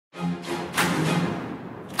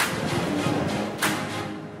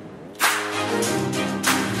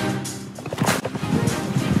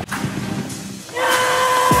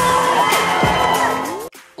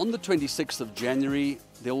26th of January,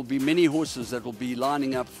 there will be many horses that will be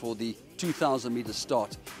lining up for the 2,000 meter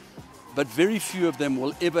start, but very few of them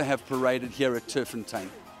will ever have paraded here at Turffontein.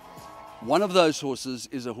 One of those horses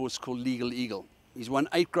is a horse called Legal Eagle. He's won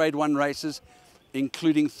 8 Grade 1 races,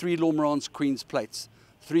 including 3 Lormeran's Queen's Plates,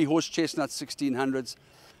 3 Horse Chestnut 1600s,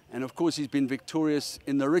 and of course he's been victorious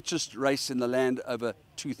in the richest race in the land over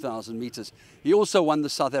 2,000 meters. He also won the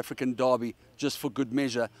South African Derby, just for good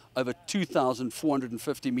measure, over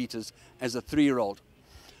 2,450 meters as a 3-year-old.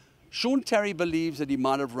 Sean Tarry believes that he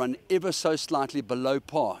might have run ever so slightly below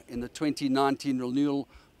par in the 2019 renewal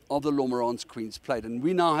of the Lormeran's Queen's Plate, and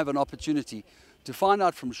we now have an opportunity to find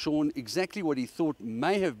out from Sean exactly what he thought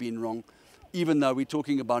may have been wrong, even though we're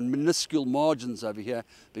talking about minuscule margins over here,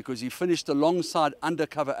 because he finished alongside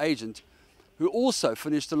Undercover Agent, who also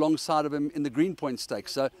finished alongside of him in the Greenpoint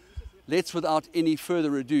Stakes. So let's, without any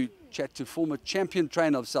further ado, chat to former champion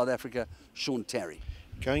trainer of South Africa, Sean Tarry.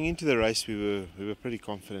 Going into the race, we were pretty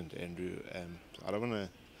confident, Andrew. I don't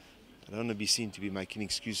want to be seen to be making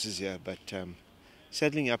excuses here, but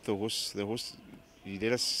saddling up the horse, you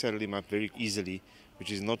let us saddle him up very easily,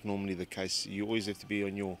 which is not normally the case. You always have to be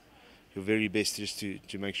on your very best just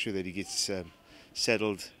to make sure that he gets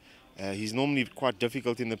saddled. He's normally quite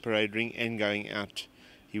difficult in the parade ring and going out.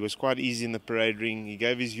 He was quite easy in the parade ring. He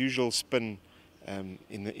gave his usual spin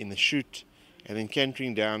in the chute, and then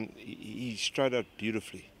cantering down, he strode out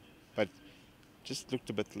beautifully, but just looked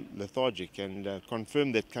a bit lethargic, and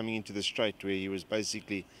confirmed that coming into the straight, where he was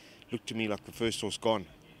basically looked to me like the first horse gone.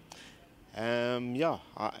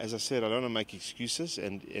 As I said, I don't want to make excuses,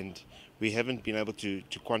 and we haven't been able to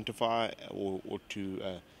quantify or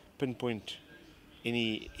to pinpoint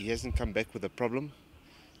any. He hasn't come back with a problem,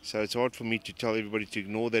 so it's hard for me to tell everybody to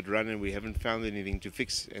ignore that run, and we haven't found anything to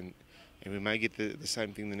fix, and we may get the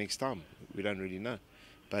same thing the next time. We don't really know,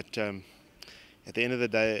 but at the end of the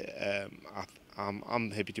day,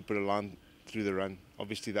 I'm happy to put a line through the run.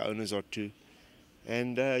 Obviously the owners are too,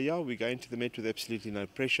 and we go into the Met with absolutely no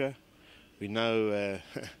pressure. We know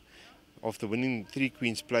after winning 3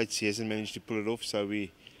 Queen's Plates, he hasn't managed to pull it off, so we're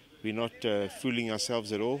not fooling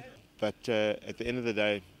ourselves at all. But at the end of the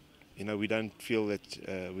day, we don't feel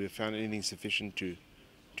that we've found anything sufficient to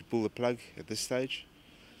pull the plug at this stage.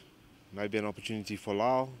 Maybe an opportunity for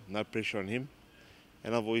Lyle, no pressure on him.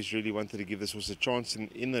 And I've always really wanted to give this horse a chance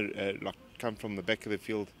come from the back of the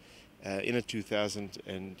field in a 2000,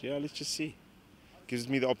 and let's just see. Gives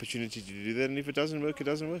me the opportunity to do that, and if it doesn't work, it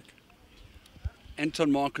doesn't work.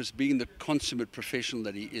 Anton Marcus, being the consummate professional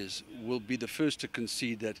that he is, will be the first to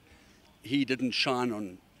concede that he didn't shine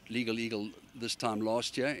on Legal Eagle this time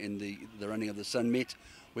last year in the running of the Sun Met,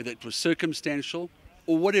 whether it was circumstantial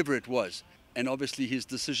or whatever it was. And obviously his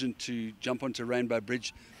decision to jump onto Rainbow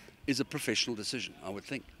Bridge is a professional decision, I would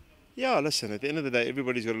think. Yeah, listen, at the end of the day,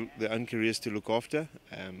 everybody's got their own careers to look after.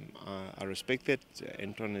 I respect that.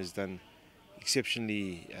 Anton has done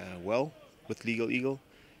exceptionally well with Legal Eagle.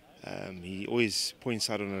 He always points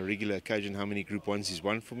out on a regular occasion how many Group 1s he's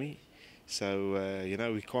won for me. So,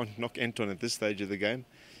 we can't knock Anton at this stage of the game.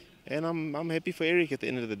 And I'm happy for Eric at the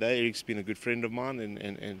end of the day. Eric's been a good friend of mine,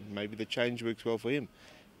 and maybe the change works well for him.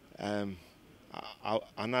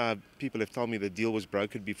 I know people have told me the deal was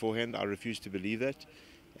brokered beforehand. I refuse to believe that.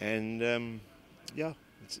 And,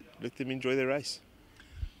 let them enjoy their race.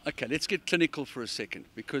 Okay, let's get clinical for a second,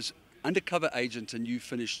 because Undercover Agent and you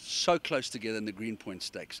finished so close together in the Greenpoint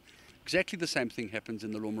Stakes. Exactly the same thing happens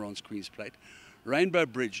in the Lormeran's Queen's Plate. Rainbow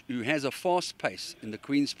Bridge, who has a fast pace in the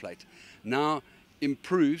Queen's Plate, now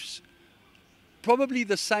improves probably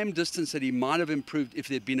the same distance that he might have improved if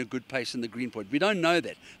there'd been a good pace in the Greenpoint. We don't know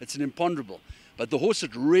that. It's an imponderable. But the horse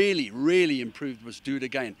that really, really improved was Do It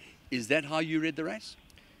Again. Is that how you read the race?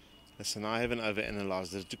 Listen, I haven't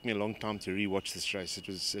overanalyzed it. It took me a long time to re-watch this race. It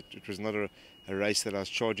was not a race that I was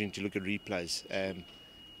charging to look at replays.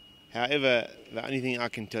 However, the only thing I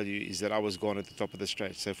can tell you is that I was gone at the top of the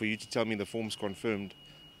straight. So for you to tell me the form's confirmed,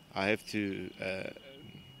 I have to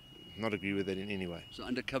not agree with that in any way. So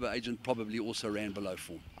Undercover Agent probably also ran below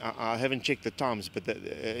form. I haven't checked the times, but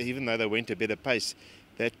even though they went a better pace,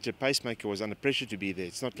 that pacemaker was under pressure to be there.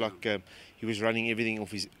 It's not like he was running everything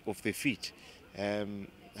off their feet.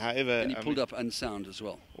 However, and he pulled up unsound as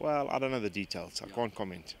well. Well, I don't know the details. I can't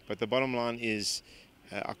comment. But the bottom line is,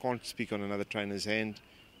 I can't speak on another trainer's hand.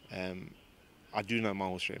 I do know my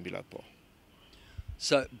horse ran below par.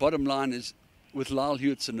 So bottom line is, with Lyle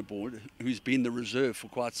Hewitson aboard, who's been the reserve for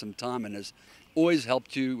quite some time and has always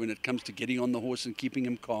helped you when it comes to getting on the horse and keeping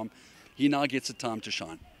him calm, he now gets a time to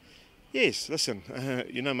shine. Yes, listen,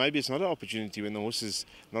 maybe it's not an opportunity when the horse is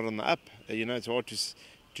not on the up. It's hard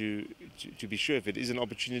to be sure if it is an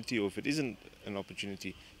opportunity or if it isn't an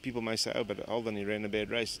opportunity. People may say, oh, but hold on, he ran a bad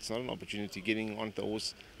race. It's not an opportunity getting on the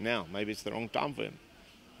horse now. Maybe it's the wrong time for him.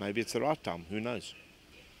 Maybe it's the right time. Who knows?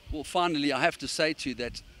 Well, finally, I have to say to you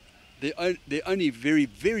that there are only very,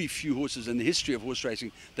 very few horses in the history of horse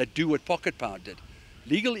racing that do what Pocket Power did.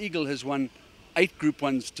 Legal Eagle has won 8 Group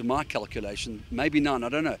 1s to my calculation, maybe 9, I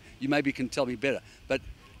don't know. You maybe can tell me better. But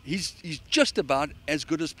he's just about as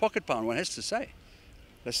good as Pocket Power, one has to say.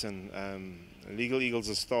 Listen, Legal Eagle's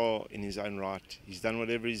a star in his own right. He's done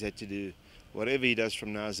whatever he's had to do. Whatever he does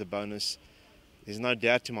from now is a bonus. There's no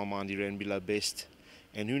doubt in my mind he ran below best.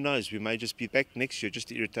 And who knows, we may just be back next year just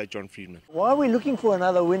to irritate John Friedman. Why are we looking for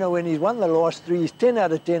another winner when he's won the last 3? He's 10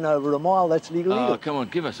 out of 10 over a mile. That's Legal Eagle. Oh, come on,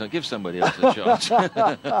 give somebody else a chance.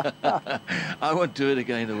 I won't do it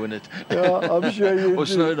again to win it. Yeah, I'm sure you Or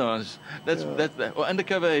do. snow dance. That's or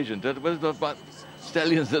undercover agent. That was the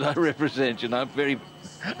stallions that I represent. You know, I'm very.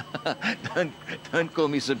 Don't call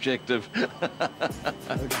me subjective.